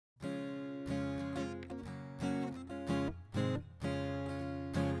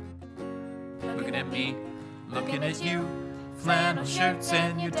looking at me, looking at you. Flannel shirts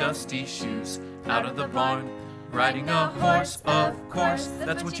and your dusty shoes. Out of the barn, riding a horse, of course,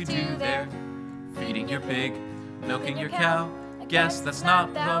 that's what you do there. Feeding your pig, milking your cow. Guess that's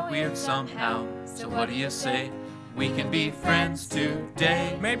not that weird somehow. So what do you say? We can be friends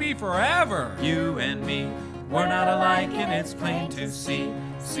today. Maybe forever. You and me, we're not alike and it's plain to see.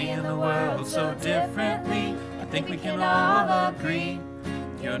 Seeing the world so differently, I think we can all agree.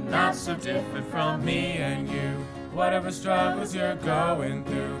 You're not so different from me and you. Whatever struggles you're going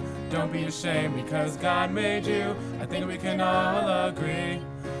through, don't be ashamed because God made you. I think we can all agree.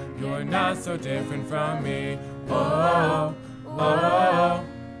 You're not so different from me. Whoa, whoa.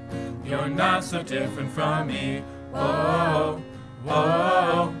 You're not so different from me. Whoa,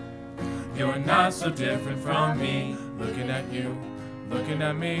 whoa. You're not so different from me. Looking at you, looking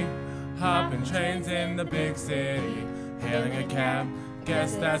at me. Hopping trains in the big city. Hailing a cab.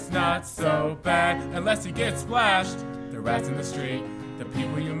 Guess that's not so bad, unless you get splashed. The rats in the street, the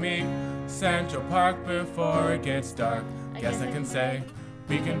people you meet. Central Park before it gets dark. Guess I can say,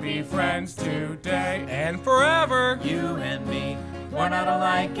 we can be friends today and forever. You and me, we're not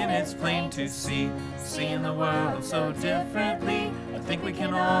alike and it's plain to see. Seeing the world so differently, I think we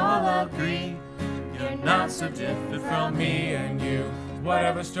can all agree. You're not so different from me and you.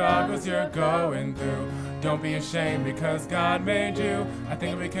 Whatever struggles you're going through, don't be ashamed because God made you. I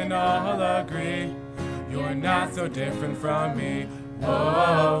think we can all agree. You're not so different from me.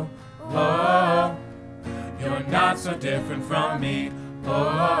 Whoa, whoa. You're not so different from me.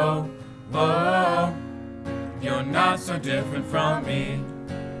 Whoa, whoa. You're not so different from me.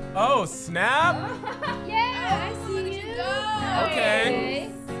 Oh, snap! Yeah, I see you.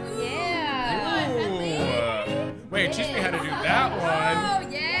 Okay. Yeah. Ooh. Wait, teach me how to do that one. Oh,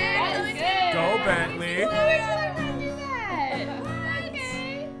 yeah. That's good. Go, Bentley.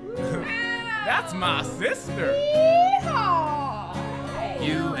 That's my sister.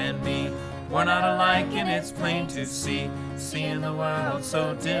 You and me, we're not alike and it's plain to see. Seeing the world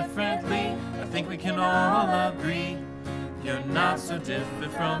so differently, I think we can all agree. You're not so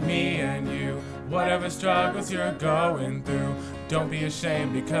different from me and you. Whatever struggles you're going through, don't be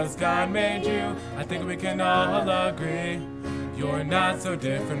ashamed because God made you. I think we can all agree. You're not so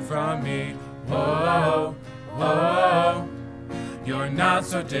different from me. Whoa, whoa. You're not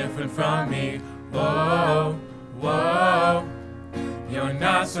so different from me. Whoa, whoa. You're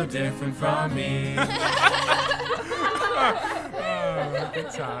not so different from me. Oh,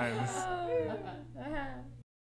 good times.